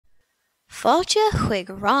Fáilte chuig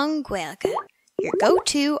Rang Gaeilge, your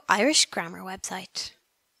go-to Irish grammar website.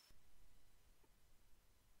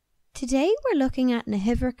 Today we're looking at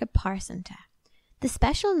hUimhreacha Pearsanta, the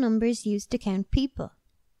special numbers used to count people.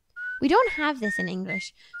 We don't have this in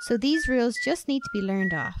English, so these rules just need to be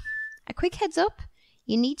learned off. A quick heads up,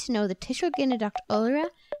 you need to know the Tuiseal Ginideach Iolra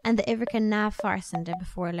and the hUimhreacha Neamhphearsanta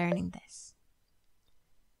before learning this.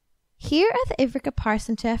 Here are the hUimhreacha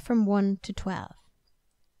Pearsanta from 1 to 12.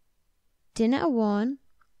 Duine amháin,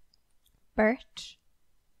 Bert,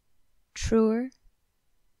 Trúr,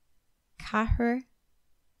 Cathair,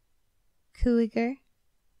 Cúigear,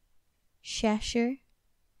 Seisir,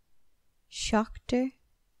 Seachtar,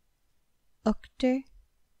 Uachtar,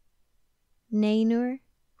 Naonúir,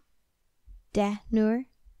 Deithnúir,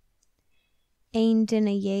 Aon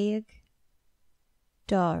duine dhéag,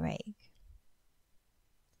 Dá réig.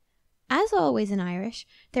 As always in Irish,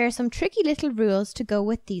 there are some tricky little rules to go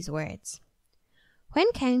with these words.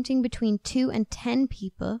 When counting between 2 and 10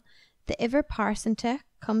 people, the hUimhreacha Pearsanta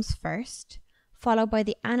comes first, followed by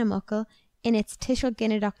the animucal in its Tuiseal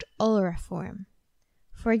Ginideach Iolra form.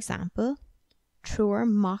 For example, Trúr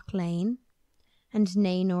Mach Lane and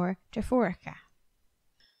Naonúir de Fóracha.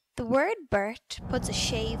 The word Bert puts a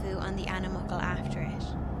shevu on the animucal after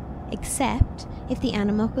it, except if the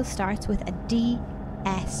animucal starts with a D,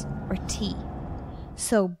 S or T.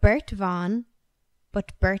 So Bert Van,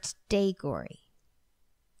 but Bert Dagori.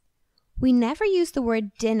 We never use the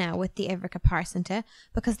word duine with the hUimhreacha Pearsanta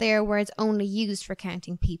because they are words only used for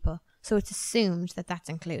counting people, so it's assumed that that's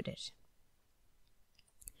included.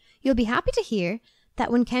 You'll be happy to hear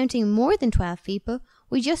that when counting more than 12 people,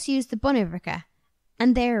 we just use the bun hUimhreacha,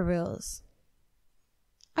 and there are rules.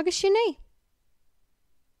 Agus sin é.